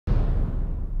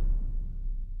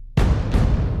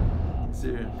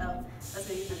Serious. That's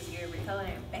what you do this Ry&Britt color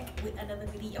and back with another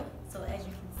video. So as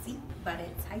you can see by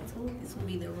that title, this will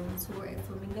be the room tour at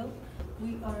Flamingo.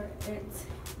 We are at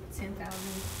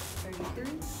 10,033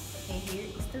 and here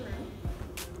is the room.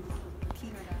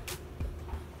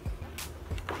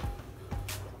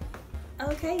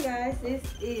 Okay guys, this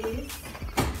is,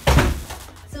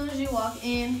 as soon as you walk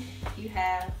in, you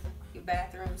have your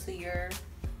bathroom to your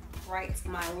right, to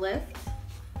my left.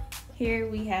 Here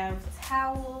we have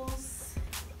towels.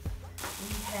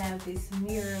 We have this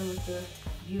mirror with the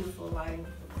beautiful lighting,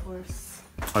 of course.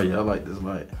 Oh yeah, I like this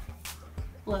light.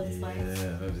 Love this light.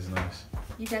 Yeah, that is nice.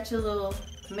 You got your little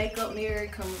makeup mirror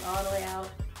coming all the way out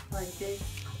like this,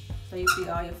 so you see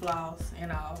all your flaws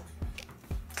and all.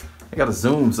 I got a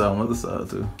zoom side on the other side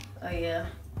too. Oh yeah.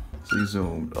 So you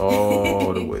zoomed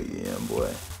all the way in,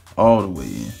 boy. All the way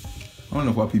in. I don't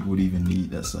know why people would even need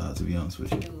that side, to be honest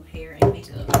with you. Do hair and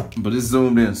makeup. But it's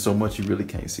zoomed in so much you really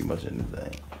can't see much of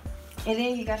anything. And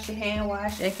then you got your hand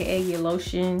wash, aka your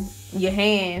lotion, your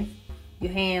hand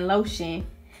lotion,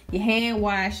 your hand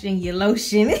wash and your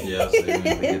lotion. Yeah, so you need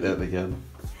to get that together.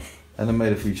 And I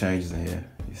made a few changes in here.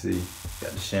 You see,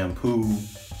 got the shampoo,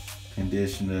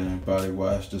 conditioner, body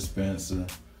wash dispenser.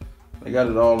 They got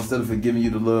it all instead of giving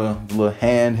you the little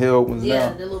handheld ones now.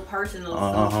 Yeah, the little personal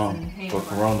stuff. For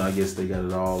Corona, I guess they got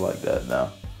it all like that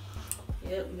now.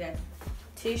 Yep, we got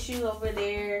tissue over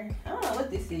there. I don't know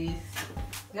what this is.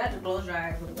 We got the blow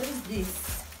dryer, but what is this?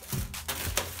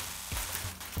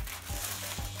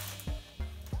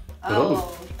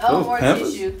 More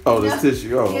Pampers? tissue. Oh, there's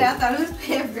tissue. Oh. Yeah, I thought it was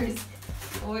Pampers.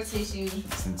 More tissue.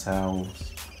 Some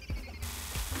towels.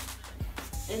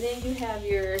 And then you have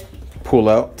your Pull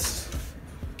outs.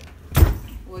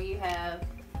 where you have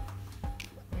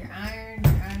your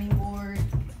ironing board.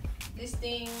 This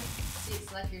thing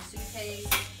sits like your suitcase.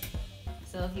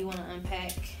 So if you want to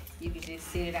unpack, you can just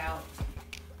sit it out.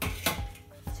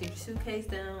 Take your suitcase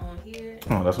down on here.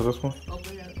 Oh, that's what that's for?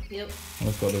 Open it up. Yep. I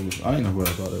thought it was. I didn't know what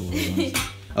I thought it was.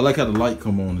 I like how the light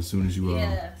come on as soon as you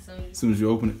Yeah. So as soon as you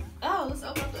open it. oh, let's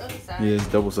open up the other side. Yeah, it's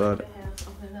double sided.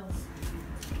 Something else.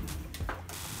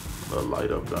 The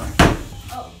light up there.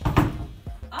 Oh.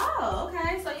 Oh,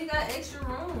 okay. So you got extra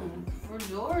room for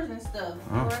drawers and stuff.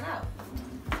 Run out.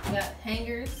 You got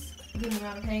hangers. Good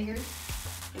amount of hangers.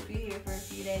 If you're here for a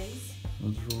few days.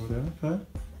 Let's roll that. Okay.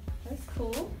 That's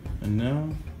cool. And now,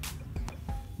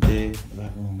 bed,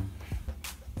 black room.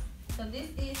 So this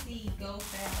is the Go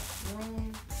Fab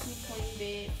room. 2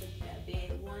 queen beds. So you got bed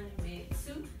 1 and bed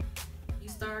 2. You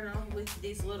start off with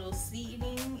this little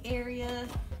seating area.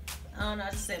 I don't know,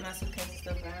 I just set my suitcase and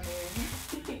stuff around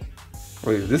there.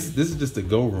 Wait, this is just the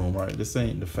go room, right? This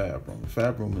ain't the fab room. The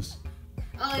fab room is.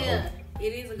 Oh yeah,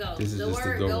 it is a go. This is the just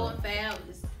word the go go room. and fab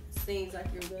seems like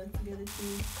you're going together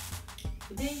too.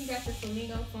 But then you got your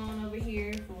Flamingo phone over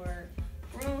here for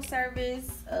room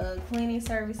service, cleaning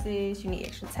services. You need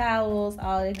extra towels,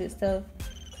 all that good stuff.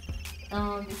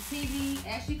 The TV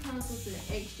actually comes with an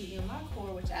HDMI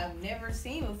cord, which I've never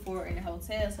seen before in a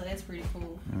hotel, so that's pretty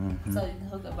cool. So you can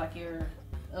hook up like your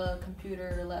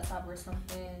computer or laptop or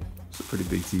something. It's a pretty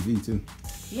big TV too.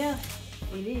 Yeah,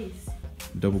 it is.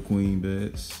 Double queen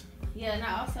beds. Yeah, and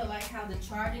I also like how the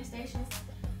charging stations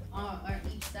are on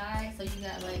each side. So you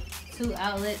got like 2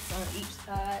 outlets on each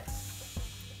side.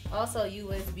 Also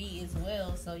USB as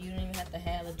well, so you don't even have to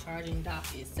have a charging dock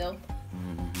itself.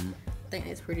 I think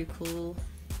that's pretty cool.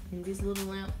 And this little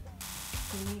lamp,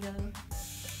 Flamingo,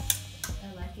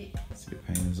 I like it. See the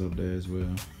paintings up there as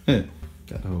well.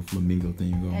 Got the whole flamingo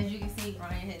theme going. As you can see,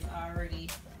 Ryan has already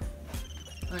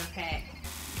unpacked.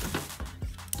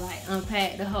 Like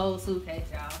unpacked the whole suitcase,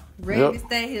 y'all. Ready to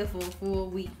stay here for a full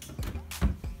week.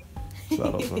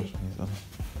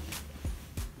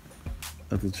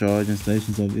 At the charging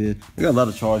stations over here. We got a lot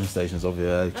of charging stations over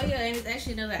here. Actually. Oh yeah, and it's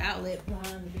actually another outlet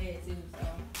behind the bed too. So.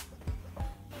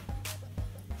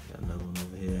 Got another one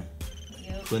over here.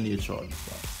 Yep. Plenty of charging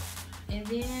spots. And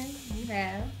then you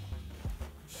have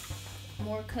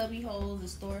more cubby holes to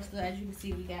store stuff. As you can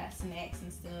see, we got snacks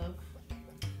and stuff.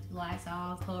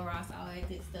 Lysol, Clorox, all that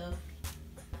good stuff.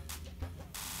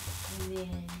 And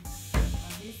then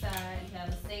on this side, you have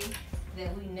a safe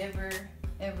that we never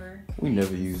ever. We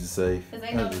never use the safe. Cause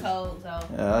they know the code, so.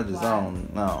 Yeah, I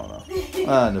don't know.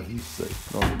 I never use the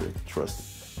safe. Don't really trust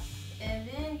it. And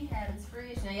then you have this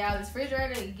fridge. Now, y'all, this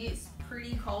refrigerator, it gets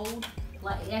pretty cold.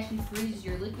 Like, it actually freezes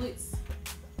your liquids.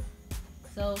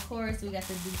 So, of course, we got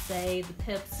the Douce, the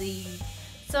Pepsi.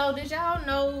 So, did y'all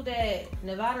know that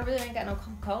Nevada really ain't got no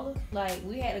Coca-Cola? Like,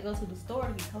 we had to go to the store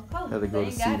to get Coca-Cola. Had to go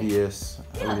to CVS.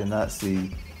 I did not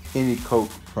see any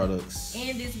Coke products.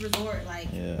 And this resort, like,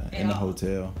 yeah, in the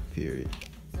hotel, period.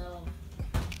 So,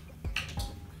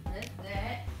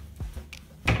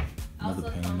 Also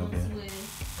painting comes over here.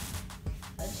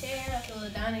 with a chair, like a little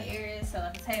dining area, so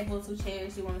like a table, 2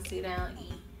 chairs. You want to sit down and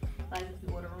eat. Like if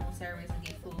you order room service and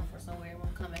get food for somewhere, you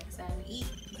want to come back inside and eat.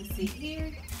 You can sit here.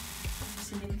 Your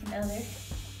significant other.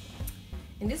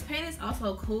 And this paint is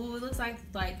also cool. It looks like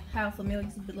how Flamingo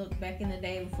used to look back in the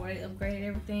day before they upgraded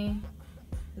everything.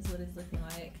 That's what it's looking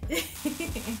like.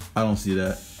 I don't see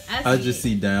that. I just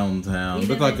see downtown.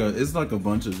 Look like it's like a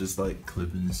bunch of just like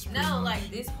clippings. No, like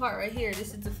this part right here.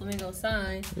 This is the Flamingo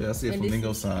sign. Yeah, I see a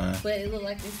Flamingo sign. But it looked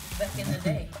like this was back in the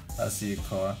day. I see a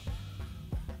car.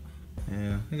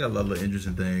 Yeah, they got a lot of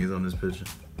interesting things on this picture.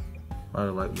 I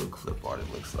like what clip art it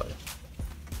looks like.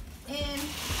 And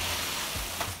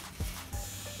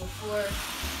before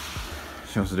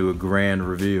she wants to do a grand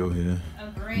reveal here.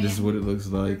 This is what it looks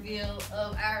like. Reveal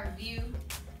of our view.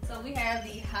 So we have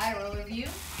the high roller view.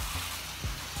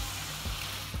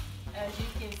 As you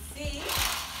can see,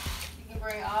 you can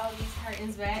bring all these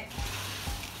curtains back.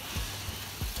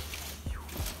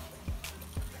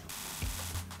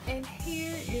 And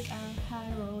here is our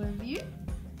high roller view.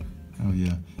 Oh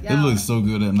yeah, it looks so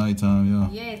good at nighttime, y'all.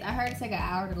 Yes, I heard it take an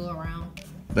hour to go around.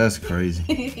 That's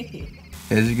crazy.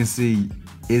 As you can see,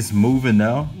 it's moving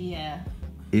now. Yeah.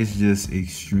 It's just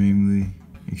extremely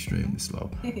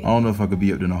slow. I don't know if I could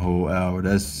be up there a whole hour.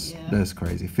 That's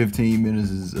crazy. 15 minutes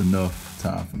is enough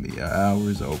time for me. An hour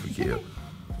is overkill.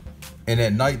 And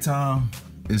at nighttime,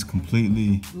 it's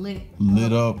completely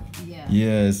lit up. Yeah.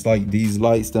 Yeah, it's like these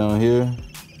lights down here.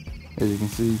 As you can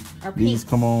see, these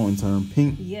come on and turn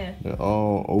pink. Yeah. They're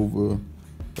all over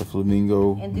the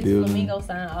Flamingo and this building. Flamingo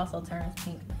sign also turns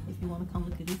pink. If you want to come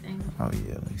look at this angle. Oh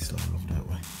yeah, let me start off that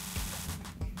way.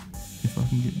 If I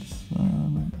can get the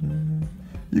sign up there.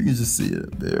 You can just see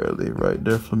it barely right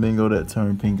there. Flamingo that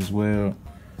turned pink as well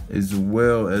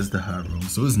as the high room.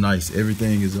 So it's nice.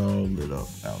 Everything is all lit up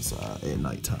outside at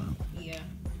nighttime. Yeah.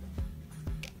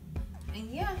 And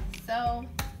yeah, so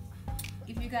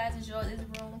if you guys enjoyed this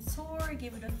room tour,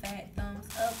 give it a fat thumbs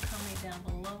up. Comment down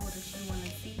below what else you want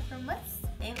to see from us.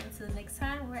 And until next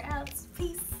time, we're out.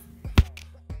 Peace.